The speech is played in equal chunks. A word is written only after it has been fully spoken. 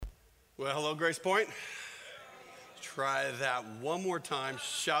Well, hello, Grace Point. Try that one more time.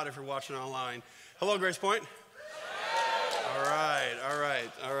 Shout if you're watching online. Hello, Grace Point. All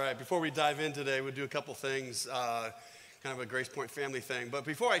right. Before we dive in today, we'll do a couple things, kind of a Grace Point family thing. But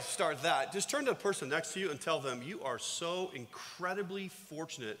before I start that, just turn to the person next to you and tell them, you are so incredibly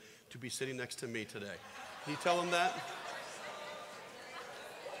fortunate to be sitting next to me today. Can you tell them that?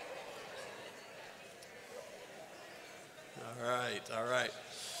 All right.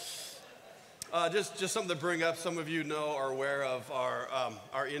 Just something to bring up. Some of you know are aware of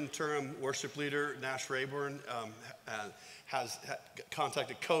our interim worship leader, Nash Rayburn, has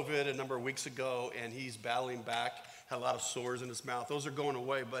contacted COVID a number of weeks ago, and he's battling back. Had a lot of sores in his mouth. Those are going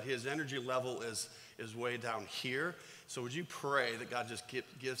away, but his energy level is way down here. So would you pray that God just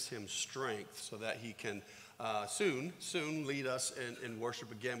gives him strength so that he can soon lead us in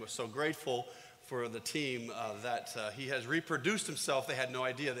worship again. We're so grateful for the team that he has reproduced himself. They had no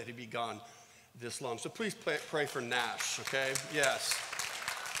idea that he'd be gone this long. So please pray for Nash, okay? Yes.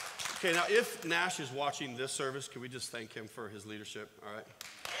 Okay, now if Nash is watching this service, can we just thank him for his leadership, all right?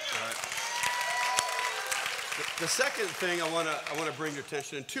 All right. The second thing I want to bring your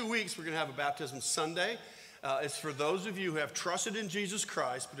attention, in 2 weeks we're going to have a baptism Sunday. It's for those of you who have trusted in Jesus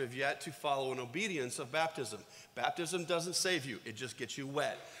Christ but have yet to follow in obedience of baptism. Baptism doesn't save you, it just gets you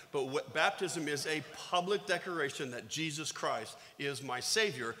wet. But baptism is a public declaration that Jesus Christ is my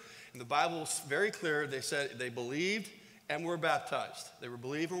Savior. And the Bible is very clear. They said they believed and were baptized. They were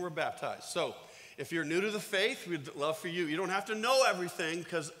believed and were baptized. So if you're new to the faith, we'd love for you. You don't have to know everything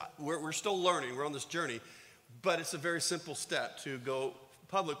because we're still learning. We're on this journey. But it's a very simple step to go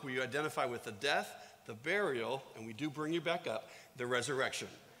public where you identify with the death, the burial, and we do bring you back up, the resurrection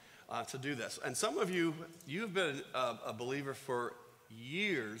to do this. And some of you, you've been a believer for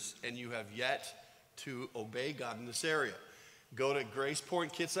years and you have yet to obey God in this area. Go to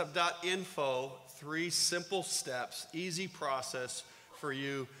gracepointkidsup.info. 3 simple steps, easy process for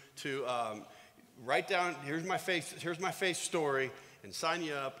you to write down, here's my faith story, and sign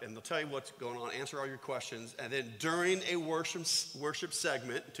you up, and they'll tell you what's going on, answer all your questions. And then during a worship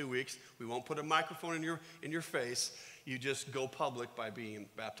segment, 2 weeks, we won't put a microphone in your face. You just go public by being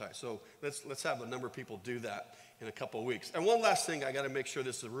baptized. So let's have a number of people do that in a couple of weeks. And one last thing, I got to make sure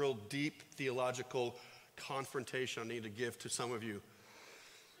this is a real deep theological confrontation I need to give to some of you.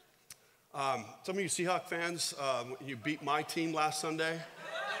 Some of you Seahawk fans, you beat my team last Sunday.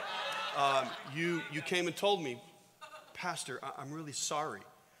 You came and told me, Pastor, I'm really sorry.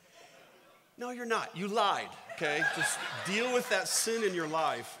 No, you're not. You lied, okay? Just deal with that sin in your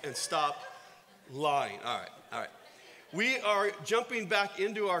life and stop lying. All right. We are jumping back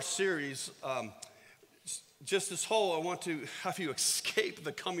into our series. Just this whole, I want to have you escape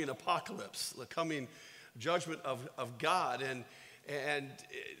the coming apocalypse, the coming judgment of God. And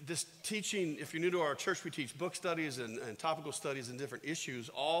this teaching, if you're new to our church, we teach book studies and topical studies and different issues,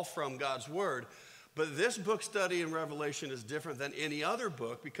 all from God's Word. But this book study in Revelation is different than any other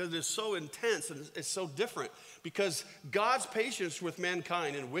book because it's so intense and it's so different. Because God's patience with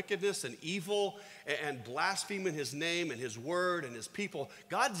mankind and wickedness and evil and blaspheming his name and his word and his people,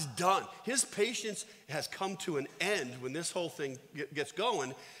 God's done. His patience has come to an end when this whole thing gets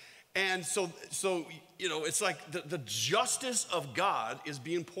going. And so you know, it's like the justice of God is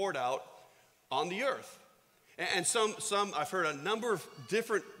being poured out on the earth. And some I've heard a number of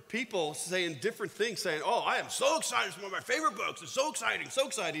different people saying different things, saying, oh, I am so excited. It's one of my favorite books. It's so exciting.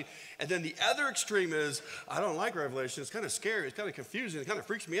 And then the other extreme is, I don't like Revelation. It's kind of scary. It's kind of confusing. It kind of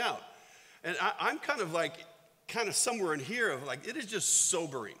freaks me out. And I'm kind of somewhere in here of like, it is just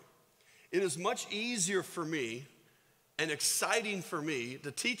sobering. It is much easier for me and exciting for me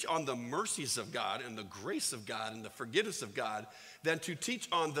to teach on the mercies of God and the grace of God and the forgiveness of God than to teach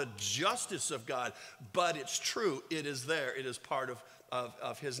on the justice of God. But it's true. It is there. It is part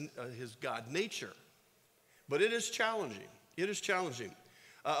of his God nature. But it is challenging.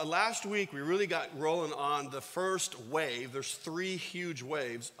 Last week, we really got rolling on the first wave. There's 3 huge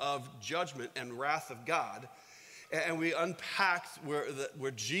waves of judgment and wrath of God. And we unpacked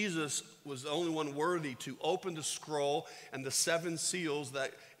where Jesus was the only one worthy to open the scroll and the 7 seals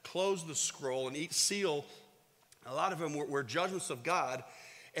that closed the scroll. And each seal, a lot of them were judgments of God.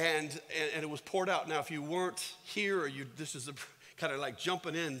 And it was poured out. Now, if you weren't here, or this is kind of like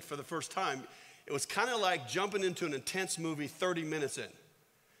jumping in for the first time, it was kind of like jumping into an intense movie 30 minutes in.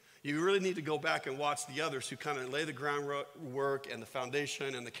 You really need to go back and watch the others who kind of lay the groundwork and the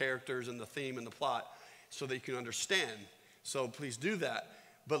foundation and the characters and the theme and the plot so that you can understand. So please do that.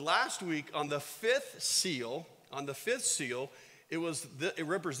 But last week on the fifth seal, it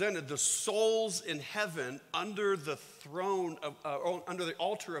represented the souls in heaven under the throne of, under the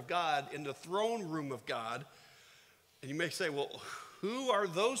altar of God, in the throne room of God. And you may say, well, who are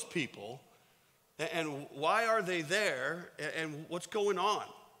those people? And why are they there? And what's going on?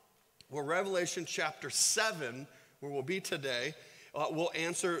 Well, Revelation chapter 7, where we'll be today, will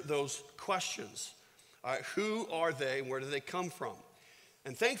answer those questions. Who are they and where do they come from?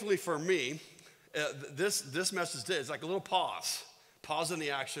 And thankfully for me, this message is like a little pause in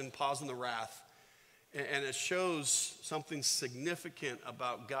the action, pause in the wrath, and it shows something significant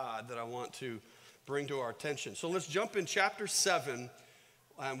about God that I want to bring to our attention. So let's jump in chapter 7,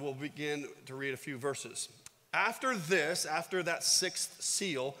 and we'll begin to read a few verses. After that sixth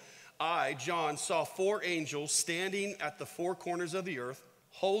seal, I, John, saw 4 angels standing at the 4 corners of the earth,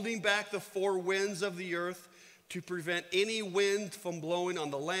 holding back the 4 winds of the earth to prevent any wind from blowing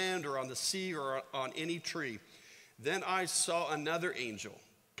on the land or on the sea or on any tree. Then I saw another angel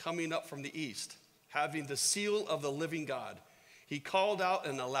coming up from the east, having the seal of the living God. He called out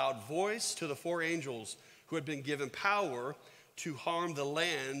in a loud voice to the 4 angels who had been given power to harm the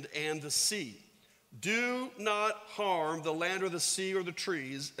land and the sea. Do not harm the land or the sea or the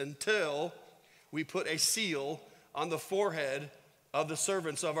trees until we put a seal on the forehead of the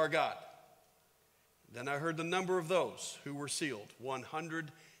servants of our God. Then I heard the number of those who were sealed,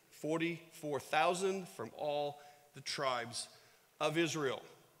 144,000 from all the tribes of Israel.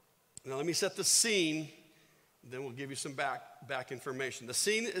 Now let me set the scene, then we'll give you some back information. The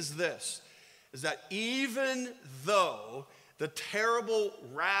scene is this, is that even though the terrible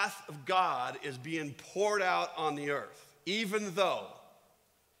wrath of God is being poured out on the earth, even though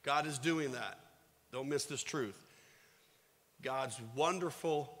God is doing that, don't miss this truth, God's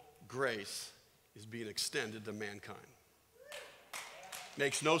wonderful grace is being extended to mankind.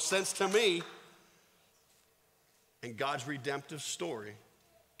 Makes no sense to me. And God's redemptive story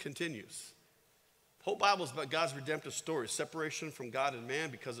continues. The whole Bible is about God's redemptive story, separation from God and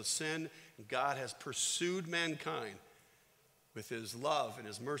man because of sin. And God has pursued mankind with his love and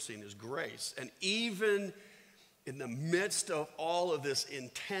his mercy and his grace. And even in the midst of all of this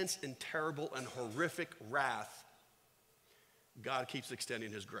intense and terrible and horrific wrath, God keeps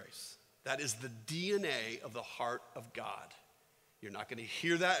extending his grace. That is the DNA of the heart of God. You're not going to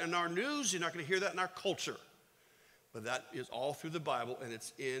hear that in our news. You're not going to hear that in our culture. But that is all through the Bible, and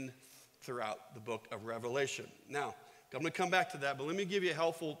it's in throughout the book of Revelation. Now, I'm going to come back to that, but let me give you a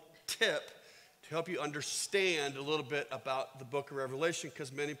helpful tip to help you understand a little bit about the book of Revelation,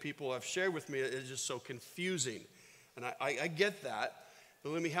 because many people have shared with me it is just so confusing. And I get that,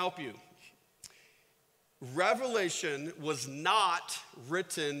 but let me help you. Revelation was not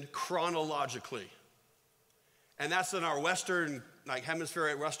written chronologically. And that's in our Western,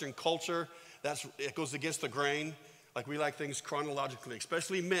 hemispheric Western culture. It goes against the grain. Like we like things chronologically,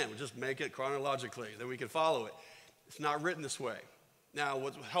 especially men. We just make it chronologically, then we can follow it. It's not written this way. Now,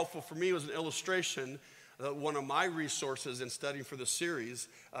 what's helpful for me was an illustration that one of my resources in studying for the series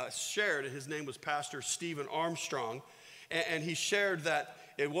shared. His name was Pastor Stephen Armstrong. And he shared that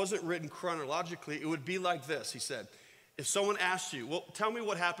it wasn't written chronologically. It would be like this. He said, if someone asked you, well, tell me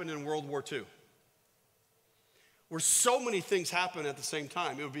what happened in World War II, where so many things happen at the same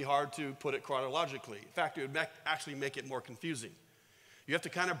time, it would be hard to put it chronologically. In fact, it would actually make it more confusing. You have to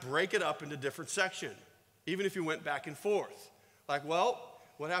kind of break it up into different sections, even if you went back and forth. Like, well,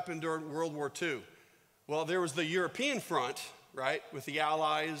 what happened during World War II? Well, there was the European front, right, with the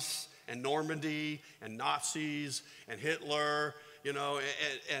Allies and Normandy and Nazis and Hitler,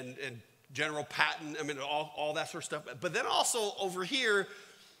 and General Patton, all that sort of stuff. But then also over here,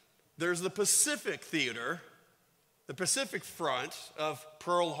 there's the Pacific theater, the Pacific front of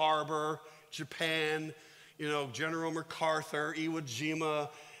Pearl Harbor, Japan, General MacArthur, Iwo Jima,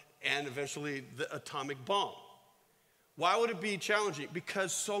 and eventually the atomic bomb. Why would it be challenging?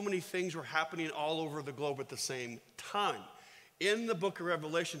 Because so many things were happening all over the globe at the same time. In the book of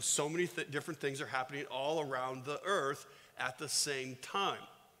Revelation, so many different things are happening all around the earth at the same time.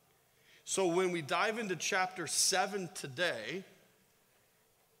 So when we dive into chapter 7 today,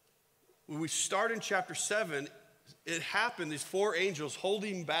 when we start in chapter 7, it happened, these 4 angels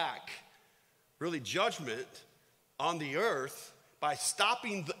holding back really judgment on the earth by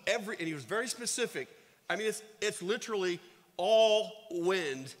stopping and he was very specific. It's literally all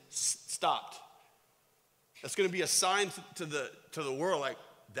wind stopped. That's going to be a sign to the world, like,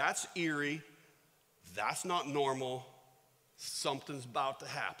 that's eerie, that's not normal, something's about to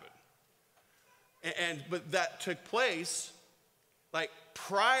happen. But that took place like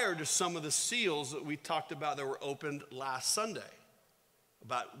prior to some of the seals that we talked about that were opened last Sunday,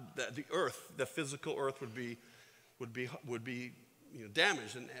 about the earth, the physical earth would be would be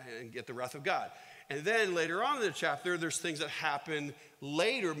damaged and get the wrath of God. And then later on in the chapter, there's things that happen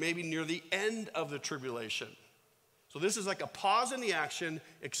later, maybe near the end of the tribulation. So this is like a pause in the action,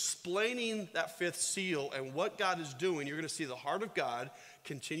 explaining that fifth seal and what God is doing. You're going to see the heart of God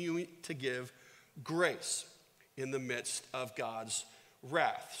continuing to give grace in the midst of God's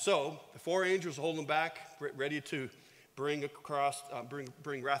wrath. So the four angels holding back, ready to bring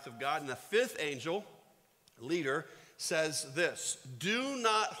wrath of God. And the fifth angel, leader, says this: do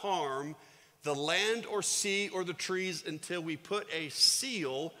not harm the land or sea or the trees until we put a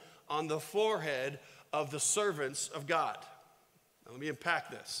seal on the forehead of the servants of God. Now let me unpack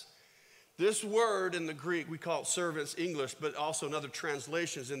this. This word in the Greek, we call it servants English, but also in other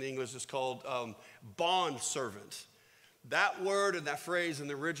translations in the English is called bond servant. That word and that phrase in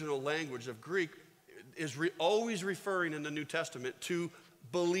the original language of Greek is always referring in the New Testament to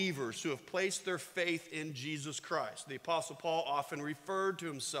believers who have placed their faith in Jesus Christ. The Apostle Paul often referred to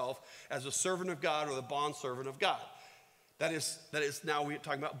himself as a servant of God or the bondservant of God. That is now we're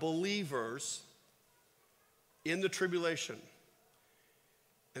talking about believers in the tribulation.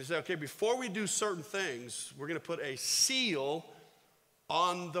 And they say, okay, before we do certain things, we're going to put a seal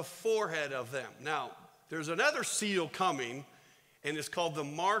on the forehead of them. Now, there's another seal coming, and it's called the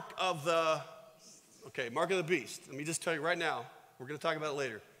mark of the beast. Let me just tell you right now, we're going to talk about it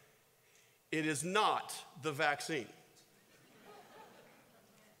later. It is not the vaccine.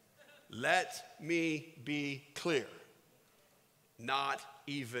 Let me be clear. Not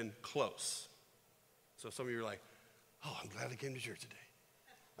even close. So some of you are like, oh, I'm glad I came to church today.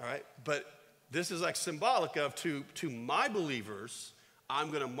 All right, but this is like symbolic of to my believers, I'm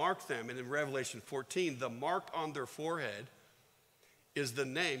going to mark them. And in Revelation 14, the mark on their forehead is the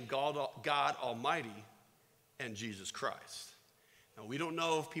name God Almighty and Jesus Christ. Now, we don't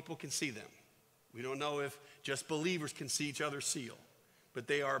know if people can see them. We don't know if just believers can see each other's seal. But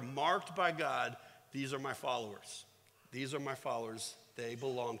they are marked by God. These are my followers. These are my followers. They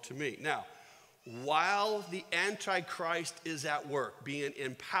belong to me. Now, while the Antichrist is at work, being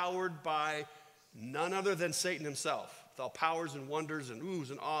empowered by none other than Satan himself, with all powers and wonders and oohs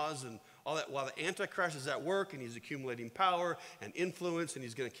and ahs and all that, while the Antichrist is at work and he's accumulating power and influence, and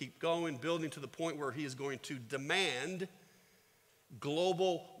he's going to keep going, building to the point where he is going to demand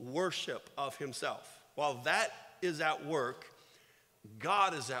global worship of himself. While that is at work,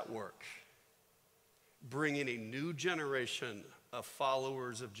 God is at work, bringing a new generation of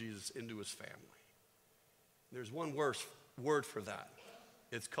followers of Jesus into his family. There's one word for that.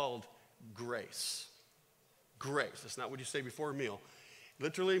 It's called grace. Grace. That's not what you say before a meal. It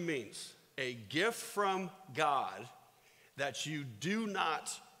literally means a gift from God that you do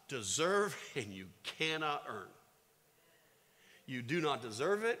not deserve and you cannot earn. You do not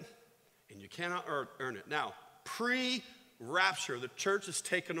deserve it and you cannot earn it. Now, pre-rapture, the church is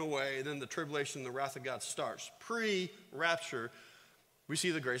taken away, and then the tribulation and the wrath of God starts. Pre-rapture, we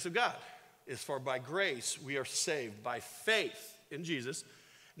see the grace of God. It's for by grace we are saved by faith in Jesus,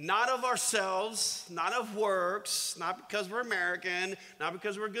 not of ourselves, not of works, not because we're American, not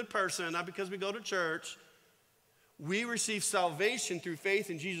because we're a good person, not because we go to church. We receive salvation through faith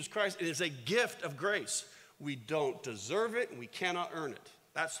in Jesus Christ. It is a gift of grace. We don't deserve it and we cannot earn it.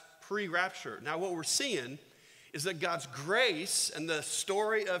 That's pre-rapture. Now what we're seeing is that God's grace and the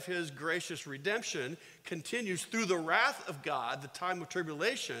story of his gracious redemption continues through the wrath of God, the time of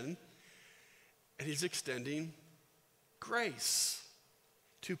tribulation, and he's extending grace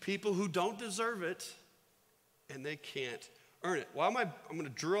to people who don't deserve it and they can't earn it. Why I'm going to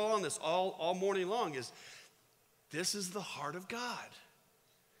drill on this all morning long is this is the heart of God.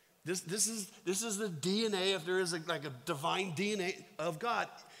 This is the DNA, if there is like a divine DNA of God.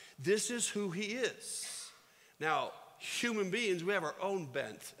 This is who he is. Now, human beings, we have our own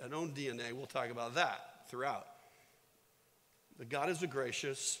bent, our own DNA. We'll talk about that throughout. But God is a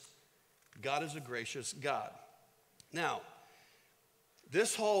gracious God. Now,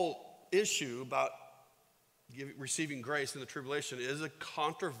 this whole issue about receiving grace in the tribulation is a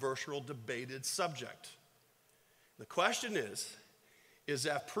controversial, debated subject. The question is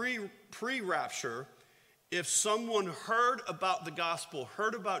that pre-rapture, if someone heard about the gospel,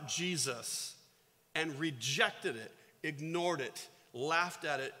 heard about Jesus, and rejected it, ignored it, laughed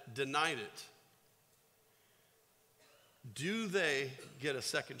at it, denied it, do they get a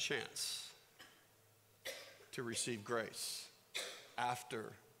second chance to receive grace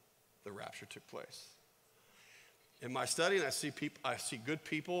after the rapture took place? In my study, I see good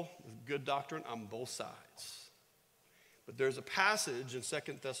people with good doctrine on both sides. But there's a passage in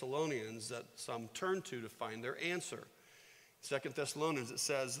 2 Thessalonians that some turn to find their answer. 2 Thessalonians, it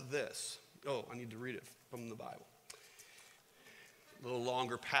says this. Oh, I need to read it from the Bible. a little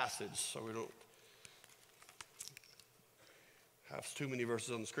longer passage so we don't have too many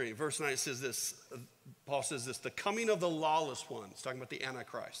verses on the screen. Verse 9 says this, Paul says this, the coming of the lawless one, it's talking about the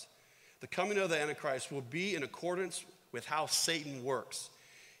Antichrist. The coming of the Antichrist will be in accordance with how Satan works.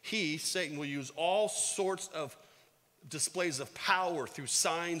 He, Satan, will use all sorts of displays of power through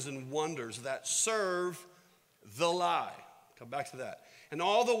signs and wonders that serve the lie. Come back to that. And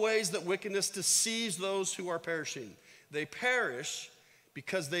all the ways that wickedness deceives those who are perishing. They perish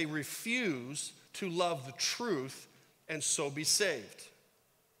because they refuse to love the truth and so be saved.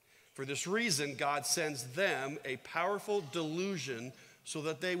 For this reason, God sends them a powerful delusion so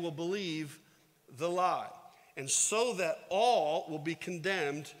that they will believe the lie, and so that all will be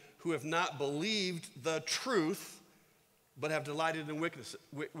condemned who have not believed the truth, but have delighted in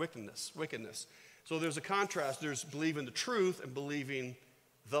wickedness. So there's a contrast. There's believing the truth and believing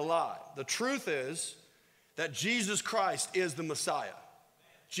the lie. The truth is that Jesus Christ is the Messiah.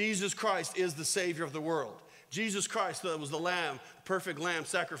 Jesus Christ is the Savior of the world. Jesus Christ was the lamb, perfect lamb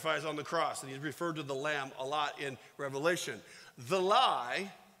sacrificed on the cross. And he's referred to the lamb a lot in Revelation. The lie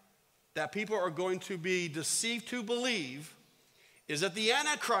that people are going to be deceived to believe is that the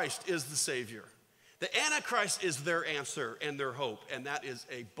Antichrist is the Savior. The Antichrist is their answer and their hope. And that is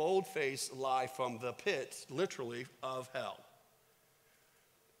a bold-faced lie from the pit, literally, of hell.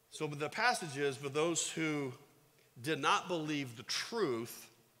 So the passage is, for those who did not believe the truth,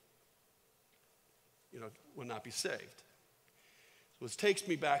 will not be saved. So this takes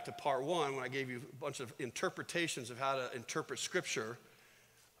me back to part one when I gave you a bunch of interpretations of how to interpret Scripture.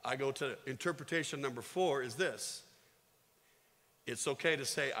 I go to interpretation number 4 is this. It's okay to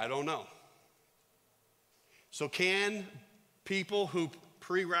say, I don't know. So can people who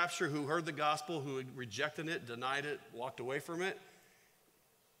pre-rapture, who heard the gospel, who rejected it, denied it, walked away from it,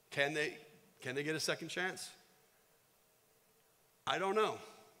 can they get a second chance? I don't know.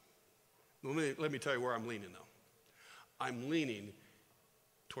 Let me tell you where I'm leaning, though. I'm leaning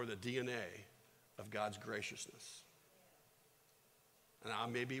toward the DNA of God's graciousness. And I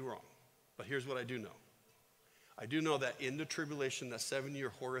may be wrong, but here's what I do know. I do know that in the tribulation, that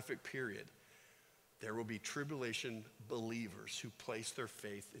 7-year horrific period, there will be tribulation believers who place their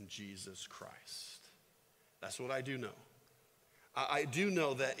faith in Jesus Christ. That's what I do know. I do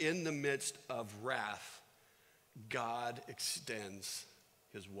know that in the midst of wrath, God extends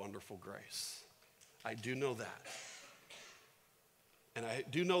his wonderful grace. I do know that. And I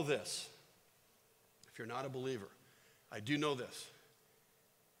do know this. If you're not a believer, I do know this.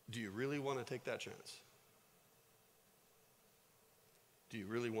 Do you really want to take that chance? Do you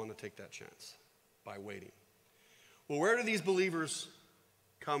really want to take that chance by waiting? Well, where do these believers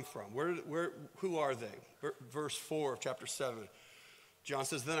come from? Who are they? Verse 4 of chapter 7. John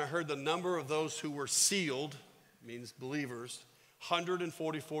says, then I heard the number of those who were sealed, means believers,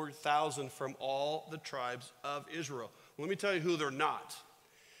 144,000 from all the tribes of Israel. Well, let me tell you who they're not.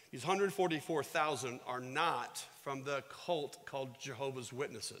 These 144,000 are not from the cult called Jehovah's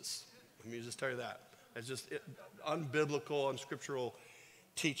Witnesses. Let me just tell you that. It's just unbiblical, unscriptural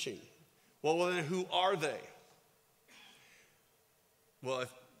teaching. Well, then who are they? Well,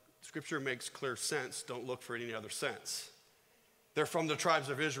 if Scripture makes clear sense, don't look for any other sense. They're from the tribes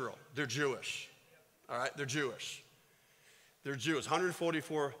of Israel. They're Jewish. All right, they're Jewish. They're Jews,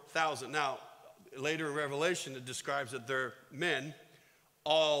 144,000. Now, later in Revelation, it describes that they're men,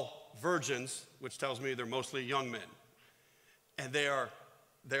 all virgins, which tells me they're mostly young men. And they are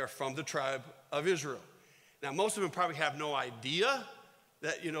from the tribe of Israel. Now, most of them probably have no idea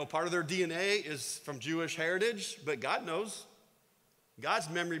that, part of their DNA is from Jewish heritage, but God knows.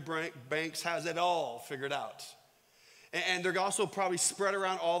 God's memory banks has it all figured out. And they're also probably spread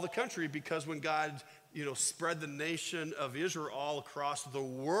around all the country because when God spread the nation of Israel all across the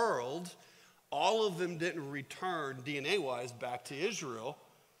world, all of them didn't return DNA-wise back to Israel.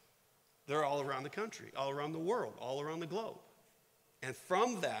 They're all around the country, all around the world, all around the globe. And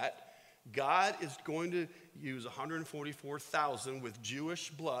from that, God is going to use 144,000 with Jewish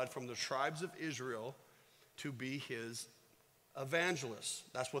blood from the tribes of Israel to be his evangelists.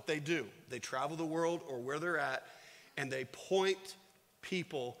 That's what they do. They travel the world or where they're at, and they point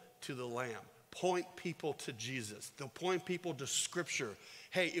people to the Lamb. Point people to Jesus. They'll point people to Scripture.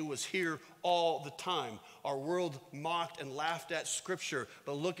 Hey, it was here all the time. Our world mocked and laughed at Scripture,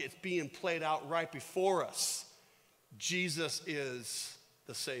 but look, it's being played out right before us. Jesus is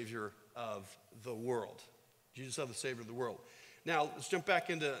the Savior of the world. Jesus is the Savior of the world. Now, let's jump back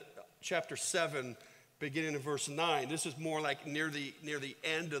into chapter 7, beginning in verse 9. This is more like near the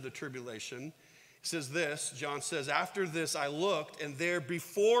end of the tribulation. It says this, John says, after this I looked, and there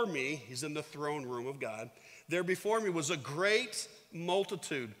before me, he's in the throne room of God, there before me was a great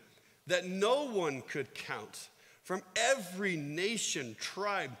multitude that no one could count, from every nation,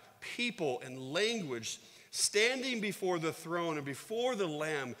 tribe, people, and language, standing before the throne and before the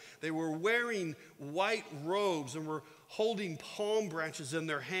Lamb. They were wearing white robes and were holding palm branches in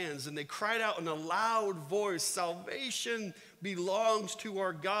their hands. And they cried out in a loud voice, "Salvation belongs to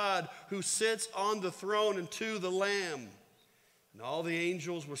our God who sits on the throne and to the Lamb." And all the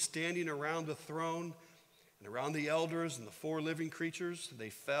angels were standing around the throne and around the elders and the four living creatures. They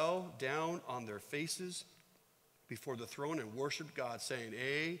fell down on their faces before the throne and worshiped God, saying,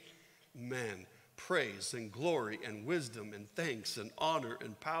 "Amen. Praise and glory and wisdom and thanks and honor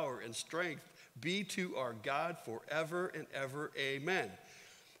and power and strength be to our God forever and ever. Amen."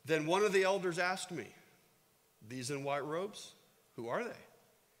 Then one of the elders asked me, "These in white robes, who are they?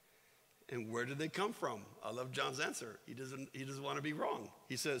 And where did they come from?" I love John's answer. He doesn't want to be wrong.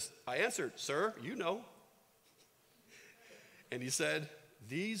 He says, "I answered, 'Sir, you know.'" And he said,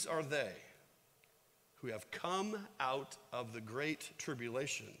 "These are they who have come out of the great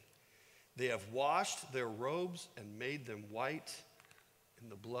tribulation. They have washed their robes and made them white in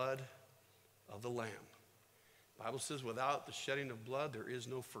the blood of the Lamb." The Bible says, without the shedding of blood, there is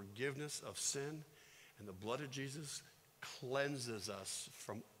no forgiveness of sin. And the blood of Jesus cleanses us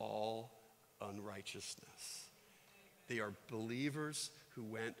from all unrighteousness. They are believers who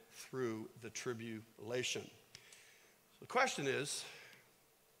went through the tribulation. So the question is,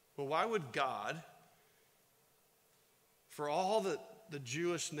 well, why would God, for all that the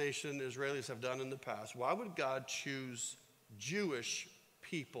Jewish nation, Israelis have done in the past, why would God choose Jewish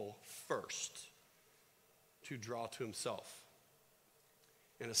people first to draw to himself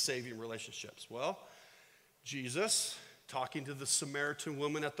in a saving relationships? Well, Jesus, talking to the Samaritan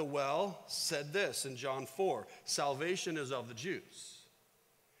woman at the well, said this in John 4, "Salvation is of the Jews."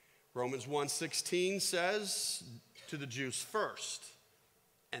 Romans 1:16 says, "To the Jews first,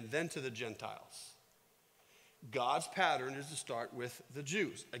 and then to the Gentiles." God's pattern is to start with the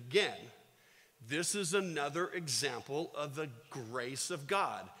Jews. Again, this is another example of the grace of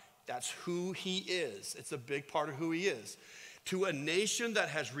God. That's who he is. It's a big part of who he is. To a nation that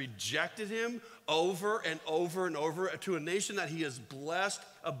has rejected him over and over and over, to a nation that he has blessed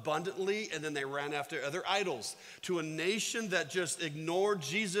abundantly, and then they ran after other idols, to a nation that just ignored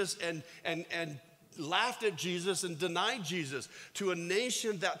Jesus and laughed at Jesus and denied Jesus, to a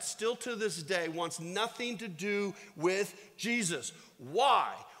nation that still to this day wants nothing to do with Jesus.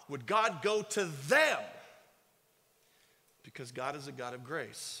 Why would God go to them? Because God is a God of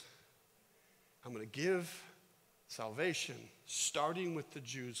grace. I'm going to give salvation starting with the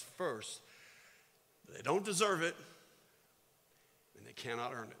Jews first. They don't deserve it, and they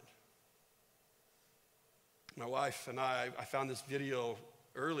cannot earn it. My wife and I found this video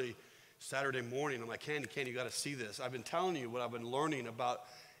early Saturday morning. I'm like, Candy, you got to see this. I've been telling you what I've been learning about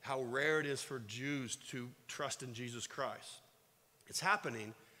how rare it is for Jews to trust in Jesus Christ. It's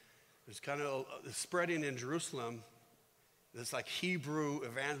happening. There's kind of spreading in Jerusalem. There's like Hebrew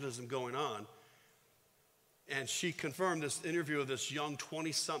evangelism going on. And she confirmed this interview of this young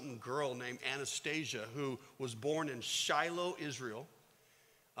 20-something girl named Anastasia, who was born in Shiloh, Israel,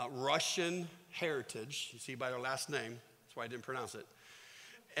 Russian heritage. You see by her last name. That's why I didn't pronounce it.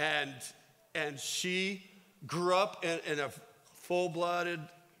 And she grew up in a full-blooded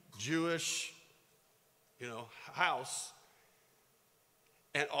Jewish, house.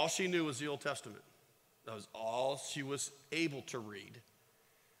 And all she knew was the Old Testament. That was all she was able to read.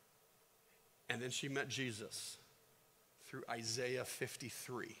 And then she met Jesus through Isaiah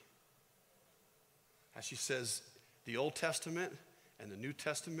 53. As she says, the Old Testament and the New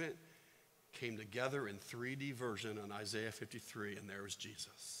Testament came together in 3D version on Isaiah 53, and there was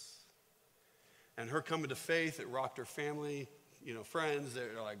Jesus. And her coming to faith, it rocked her family, friends.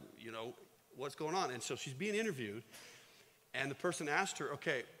 They're like, what's going on? And so she's being interviewed, and the person asked her,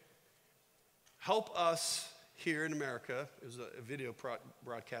 okay, help us here in America. It was a video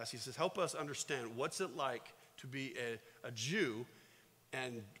broadcast. He says, help us understand what's it like to be a Jew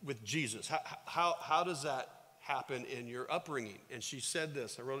and with Jesus. How does that happen in your upbringing? And she said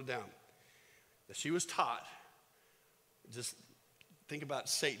this, I wrote it down, that she was taught, just think about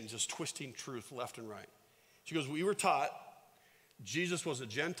Satan just twisting truth left and right. She goes, we were taught Jesus was a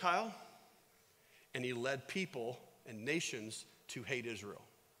Gentile and he led people and nations to hate Israel.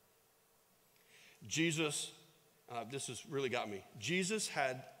 Jesus, this has really got me.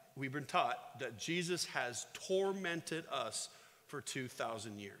 We've been taught that Jesus has tormented us for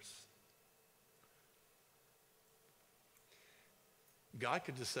 2,000 years. God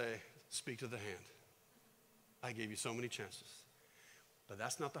could just say, speak to the hand. I gave you so many chances. But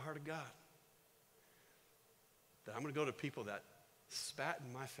that's not the heart of God. That I'm going to go to people that spat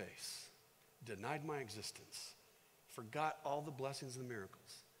in my face, denied my existence, forgot all the blessings and the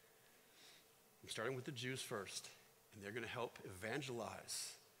miracles. I'm starting with the Jews first, and they're going to help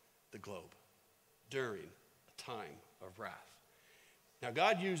evangelize the globe during a time of wrath. Now,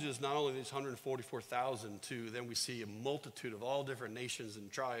 God uses not only these 144,000 to, then we see a multitude of all different nations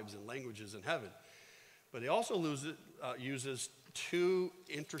and tribes and languages in heaven, but he also uses two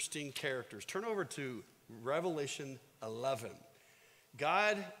interesting characters. Turn over to Revelation 11.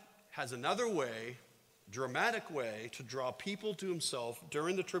 God has another way, dramatic way, to draw people to himself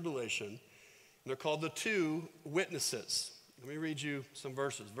during the tribulation, and they're called the two witnesses. Let me read you some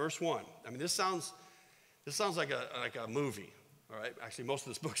verses. Verse 1. I mean, this sounds like a movie. All right, actually, most of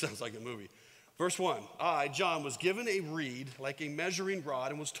this book sounds like a movie. Verse 1, I, John, was given a reed like a measuring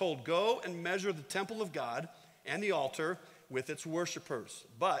rod and was told, go and measure the temple of God and the altar with its worshipers,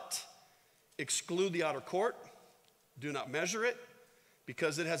 but exclude the outer court, do not measure it,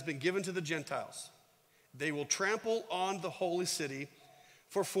 because it has been given to the Gentiles. They will trample on the holy city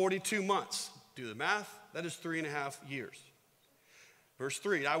for 42 months. Do the math, that is 3.5 years. Verse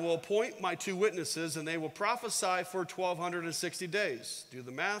 3, I will appoint my two witnesses, and they will prophesy for 1,260 days. Do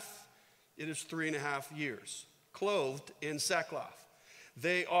the math, it is 3.5 years, clothed in sackcloth.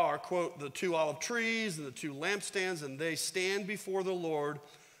 They are, quote, the two olive trees and the two lampstands, and they stand before the Lord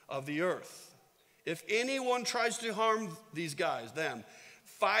of the earth. If anyone tries to harm these guys, them,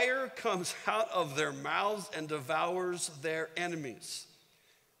 fire comes out of their mouths and devours their enemies.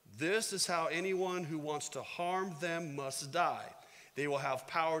 This is how anyone who wants to harm them must die. They will have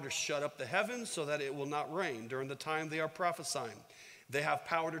power to shut up the heavens so that it will not rain during the time they are prophesying. They have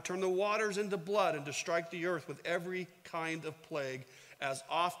power to turn the waters into blood and to strike the earth with every kind of plague as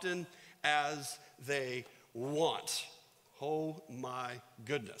often as they want. Oh my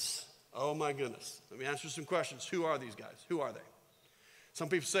goodness. Oh my goodness. Let me answer some questions. Who are these guys? Who are they? Some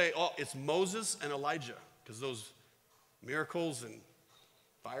people say, oh, it's Moses and Elijah, because those miracles and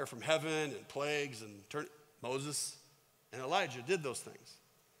fire from heaven and plagues and Moses and Elijah did those things.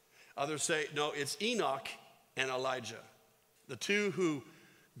 Others say, no, it's Enoch and Elijah, the two who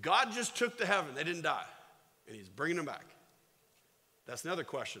God just took to heaven. They didn't die, and he's bringing them back. That's another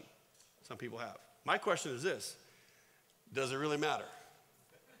question some people have. My question is this: does it really matter?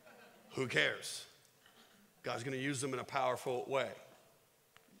 Who cares? God's going to use them in a powerful way.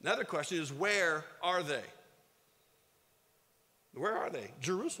 Another question is, where are they? Where are they?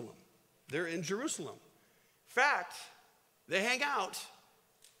 Jerusalem. They're in Jerusalem. In fact, they hang out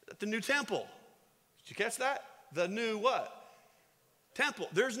at the new temple. Did you catch that? The new what? Temple.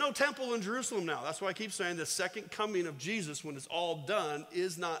 There's no temple in Jerusalem now. That's why I keep saying the second coming of Jesus, when it's all done,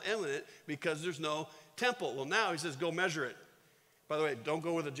 is not imminent, because there's no temple. Well, now he says, go measure it. By the way, don't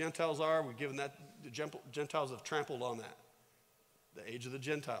go where the Gentiles are. We've given that. The Gentiles have trampled on that. The age of the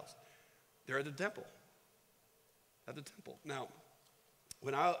Gentiles. They're at the temple. At the temple. Now,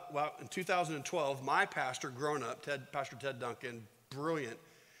 in 2012, my pastor, growing up, Pastor Ted Duncan, brilliant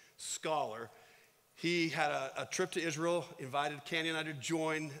scholar, he had a trip to Israel, invited Candy and I to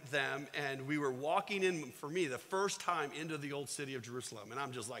join them, and we were walking in, for me, the first time into the old city of Jerusalem, and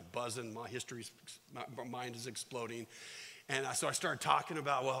I'm just like buzzing, my mind is exploding, and so I started talking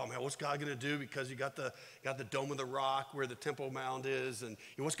about, well, man, what's God going to do, because you got the Dome of the Rock where the Temple Mount is, and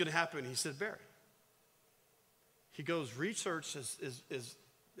what's going to happen? He said, Barry, he goes, research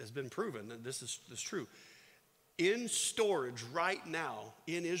has been proven that this is true. In storage right now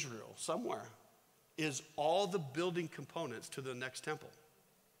in Israel, somewhere, is all the building components to the next temple.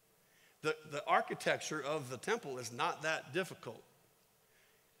 The architecture of the temple is not that difficult.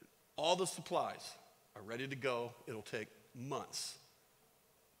 All the supplies are ready to go. It'll take months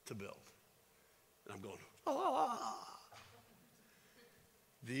to build. And I'm going, ah.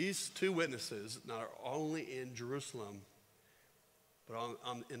 These two witnesses not only in Jerusalem, but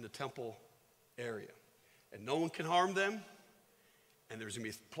in the temple area. And no one can harm them, and there's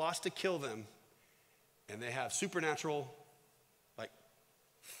going to be plots to kill them, and they have supernatural, like,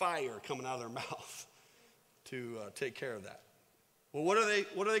 fire coming out of their mouth to take care of that. Well, what are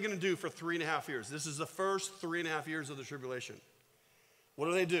they going to do for 3.5 years? This is the first 3.5 years of the tribulation.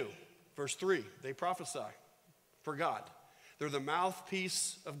 What do? Verse 3, they prophesy for God. They're the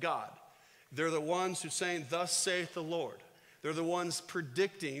mouthpiece of God. They're the ones who are saying, thus saith the Lord. They're the ones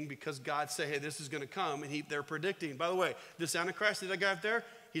predicting, because God said, hey, this is going to come, and they're predicting. By the way, this Antichrist that I got there,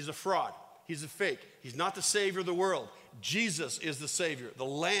 he's a fraud. He's a fake. He's not the Savior of the world. Jesus is the Savior, the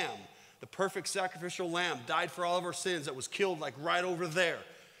Lamb, the perfect sacrificial Lamb, died for all of our sins, that was killed like right over there.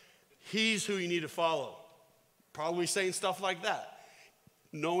 He's who you need to follow. Probably saying stuff like that.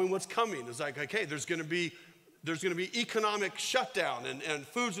 Knowing what's coming. It's like, okay, there's going to be there's going to be economic shutdown and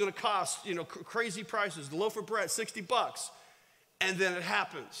food's going to cost, crazy prices. The loaf of bread, $60. And then it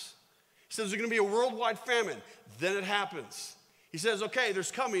happens. He says there's going to be a worldwide famine. Then it happens. He says, okay, they're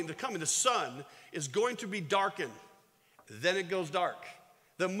coming. The sun is going to be darkened. Then it goes dark.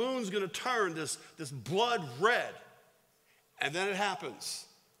 The moon's going to turn this blood red. And then it happens.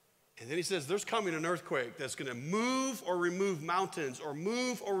 And then he says there's coming an earthquake that's going to move or remove mountains or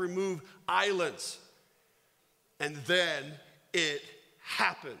move or remove islands. And then it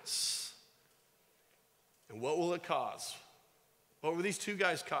happens. And what will it cause? What will these two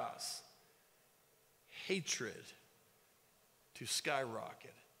guys cause? Hatred to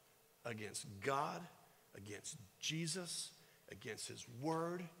skyrocket against God, against Jesus, against his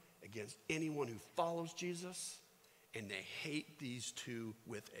word, against anyone who follows Jesus. And they hate these two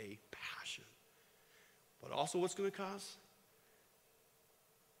with a passion. But also what's going to cause?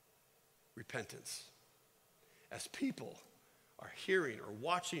 Repentance. As people are hearing or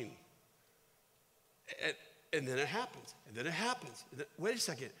watching, and then it happens, and then it happens. Wait a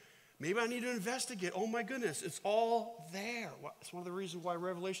second, maybe I need to investigate. Oh my goodness, it's all there. It's one of the reasons why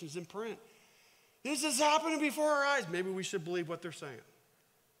Revelation is in print. This is happening before our eyes. Maybe we should believe what they're saying.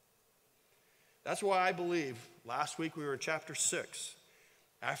 That's why I believe last week we were in chapter 6.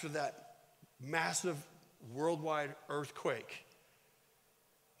 After that massive worldwide earthquake,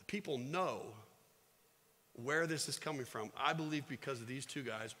 the people know where this is coming from. I believe because of these two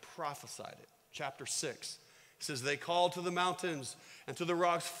guys prophesied it. Chapter 6. It says, they called to the mountains and to the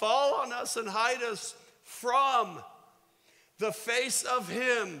rocks, fall on us and hide us from the face of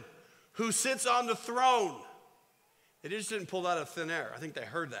him who sits on the throne. They just didn't pull that out of thin air. I think they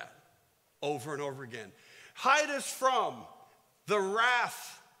heard that over and over again. Hide us from the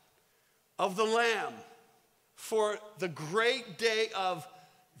wrath of the Lamb, for the great day of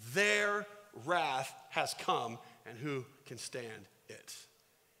their wrath has come, and who can stand it?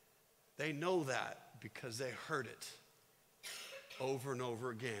 They know that because they heard it over and over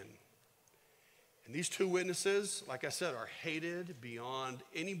again. And these two witnesses, like I said, are hated beyond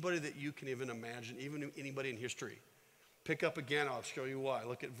anybody that you can even imagine, even anybody in history. Pick up again, I'll show you why.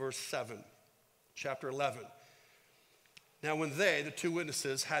 Look at verse 7, chapter 11. Now when they, the two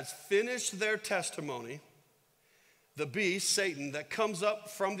witnesses, had finished their testimony, the beast, Satan, that comes up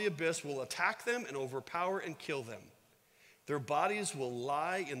from the abyss will attack them and overpower and kill them. Their bodies will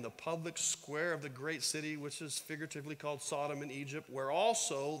lie in the public square of the great city, which is figuratively called Sodom in Egypt, where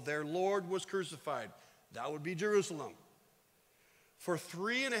also their Lord was crucified. That would be Jerusalem. For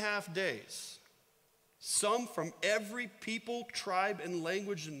 3.5 days, some from every people, tribe, and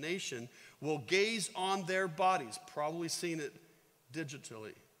language and nation will gaze on their bodies, probably seen it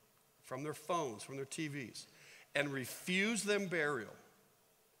digitally, from their phones, from their TVs, and refuse them burial.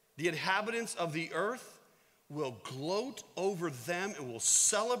 The inhabitants of the earth will gloat over them and will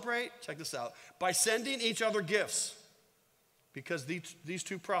celebrate, check this out, by sending each other gifts, because these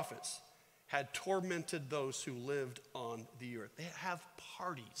two prophets had tormented those who lived on the earth. They have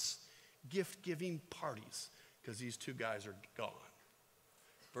parties, gift-giving parties, because these two guys are gone.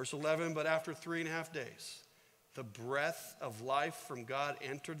 Verse 11, but after 3.5 days, the breath of life from God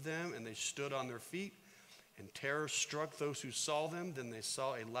entered them, and they stood on their feet, and terror struck those who saw them. Then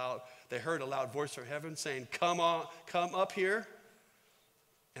they heard a loud voice from heaven saying, come up here.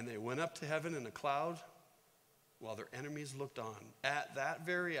 And they went up to heaven in a cloud while their enemies looked on. At that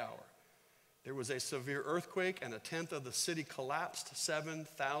very hour, there was a severe earthquake, and 1/10 of the city collapsed.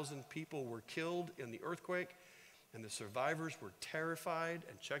 7,000 people were killed in the earthquake, and the survivors were terrified,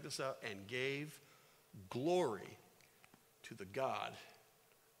 and check this out, and gave glory to the God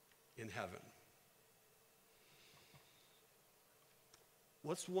in heaven.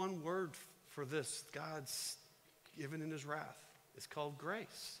 What's one word for this God's given in his wrath? It's called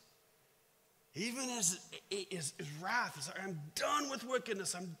grace. Even as his wrath is, I'm done with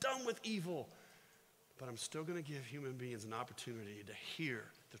wickedness, I'm done with evil, but I'm still going to give human beings an opportunity to hear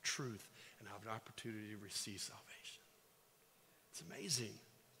the truth and have an opportunity to receive salvation. It's amazing.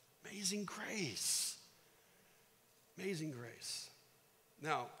 Amazing grace. Amazing grace.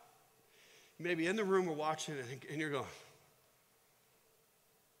 Now, you may be in the room or watching and you're going,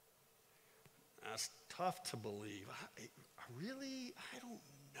 that's tough to believe. Really? I don't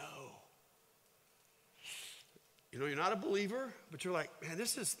know. You're not a believer, but you're like, man,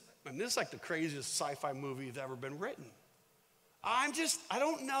 this is like the craziest sci-fi movie that's ever been written. I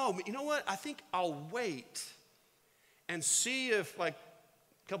don't know. You know what? I think I'll wait and see if like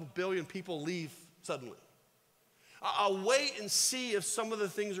a couple billion people leave suddenly. I'll wait and see if some of the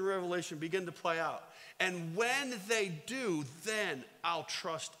things in Revelation begin to play out. And when they do, then I'll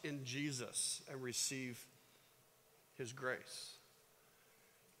trust in Jesus and receive his grace.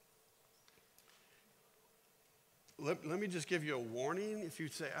 Let me just give you a warning. If you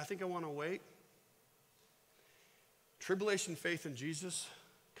say, I think I want to wait. Tribulation faith in Jesus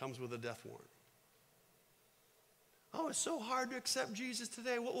comes with a death warrant. Oh, it's so hard to accept Jesus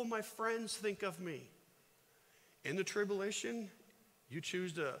today. What will my friends think of me? In the tribulation, you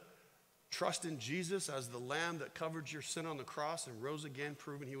choose to trust in Jesus as the lamb that covered your sin on the cross and rose again,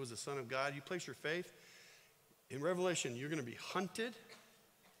 proving he was the Son of God. You place your faith. In Revelation, you're going to be hunted,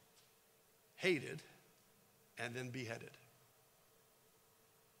 hated, and then beheaded.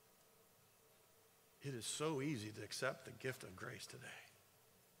 It is so easy to accept the gift of grace today.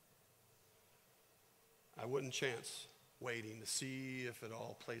 I wouldn't chance waiting to see if it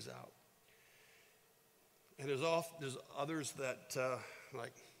all plays out. And there's others that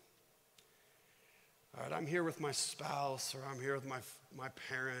like, all right, I'm here with my spouse, or I'm here with my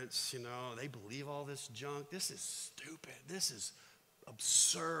parents, they believe all this junk. This is stupid. This is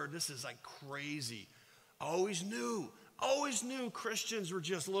absurd. This is like crazy. I always knew Christians were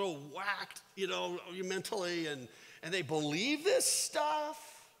just a little whacked, mentally, and they believe this stuff.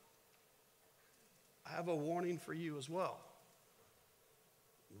 I have a warning for you as well.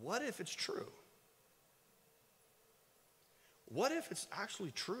 What if it's true? What if it's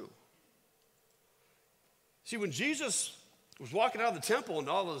actually true? See, when Jesus was walking out of the temple and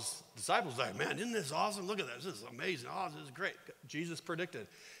all his disciples were like, man, isn't this awesome? Look at this. This is amazing. Oh, this is great. Jesus predicted.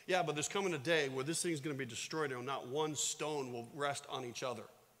 Yeah, but there's coming a day where this thing's going to be destroyed and not one stone will rest on each other.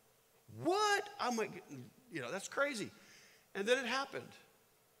 What? I'm like, that's crazy. And then it happened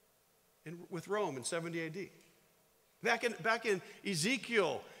with Rome in 70 AD. Back in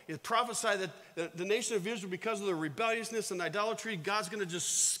Ezekiel, it prophesied that the nation of Israel, because of their rebelliousness and idolatry, God's going to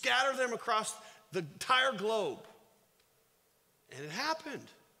just scatter them across the entire globe. And it happened.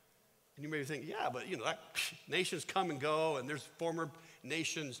 And you may think, yeah, but nations come and go, and there's former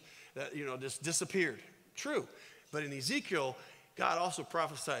nations that just disappeared. True. But in Ezekiel, God also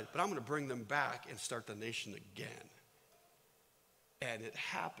prophesied, but I'm going to bring them back and start the nation again. And it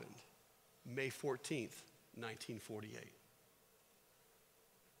happened May 14th, 1948.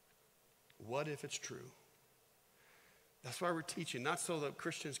 What if it's true? That's why we're teaching, not so that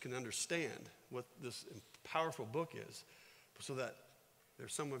Christians can understand what this powerful book is, but so that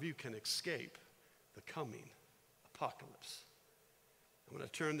there's some of you can escape the coming apocalypse. I'm going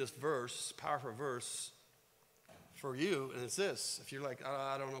to turn this verse, powerful verse, for you, and it's this. If you're like,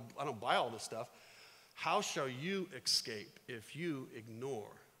 I don't know, I don't buy all this stuff. How shall you escape if you ignore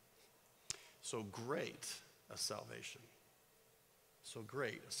so great a salvation? So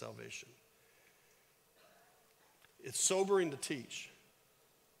great a salvation. It's sobering to teach,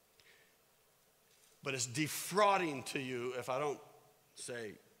 but it's defrauding to you if I don't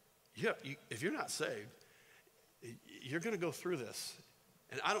say, if you're not saved, you're going to go through this.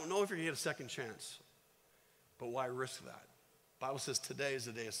 And I don't know if you're going to get a second chance, but why risk that? The Bible says today is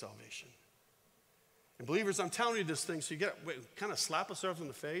the day of salvation. And believers, I'm telling you this thing so you kind of slap ourselves in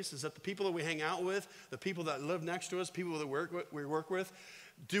the face, is that the people that we hang out with, the people that live next to us, people that we work with,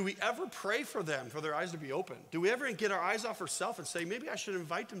 do we ever pray for them, for their eyes to be open? Do we ever get our eyes off ourselves and say, maybe I should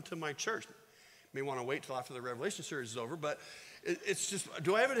invite them to my church? You may want to wait till after the Revelation series is over, but it's just,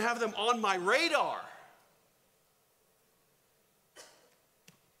 do I ever have them on my radar?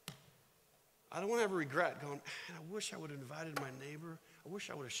 I don't want to ever regret going, man, I wish I would have invited my neighbor. I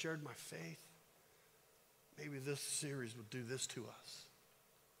wish I would have shared my faith. Maybe this series would do this to us.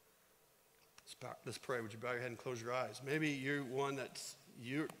 Let's pray. Would you bow your head and close your eyes? Maybe you're one that's,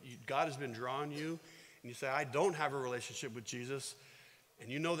 God has been drawing you, and you say, I don't have a relationship with Jesus, and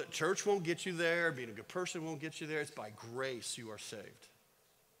you know that church won't get you there, being a good person won't get you there. It's by grace you are saved.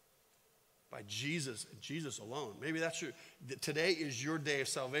 By Jesus, Jesus alone. Maybe today is your day of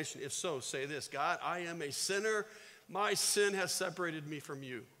salvation. If so, say this: God, I am a sinner. My sin has separated me from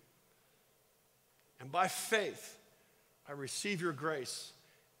you. And by faith, I receive your grace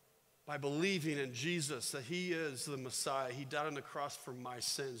by believing in Jesus, that he is the Messiah. He died on the cross for my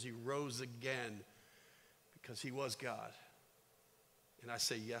sins. He rose again because he was God. And I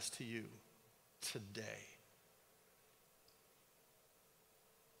say yes to you today.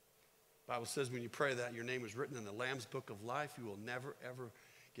 The Bible says when you pray that, your name is written in the Lamb's book of life. You will never, ever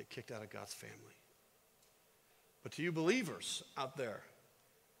get kicked out of God's family. But to you believers out there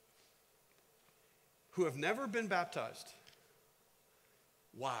who have never been baptized,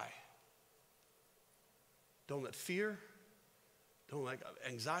 why? Don't let fear, don't let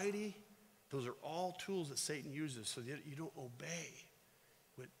anxiety, those are all tools that Satan uses so that you don't obey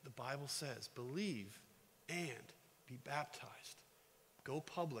what the Bible says. Believe and be baptized. Go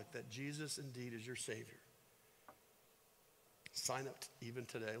public that Jesus indeed is your Savior. sign up even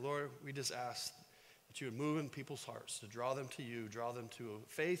today. Lord, we just ask that you would move in people's hearts to draw them to you, draw them to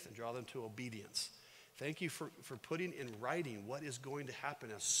faith, and draw them to obedience. Thank you for putting in writing what is going to happen,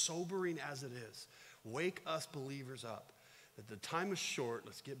 as sobering as it is. Wake us believers up. That the time is short.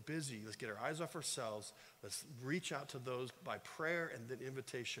 Let's get busy. Let's get our eyes off ourselves. Let's reach out to those by prayer and then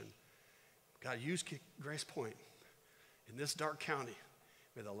invitation. God, use Grace Point in this dark county.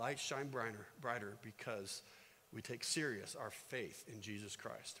 May the light shine brighter because we take serious our faith in Jesus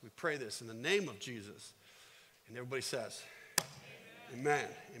Christ. We pray this in the name of Jesus. And everybody says, amen,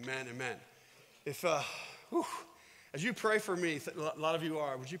 amen, amen. If, as you pray for me, a lot of you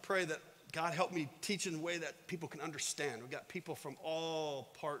are, would you pray that God help me teach in a way that people can understand? We've got people from all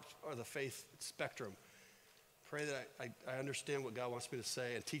parts of the faith spectrum. Pray that I understand what God wants me to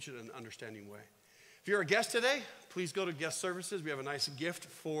say and teach it in an understanding way. If you're a guest today, please go to guest services. We have a nice gift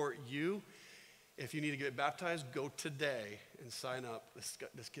for you. If you need to get baptized, go today and sign up.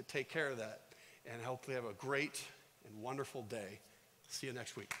 Let's take care of that and hopefully have a great and wonderful day. See you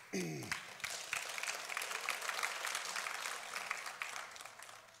next week.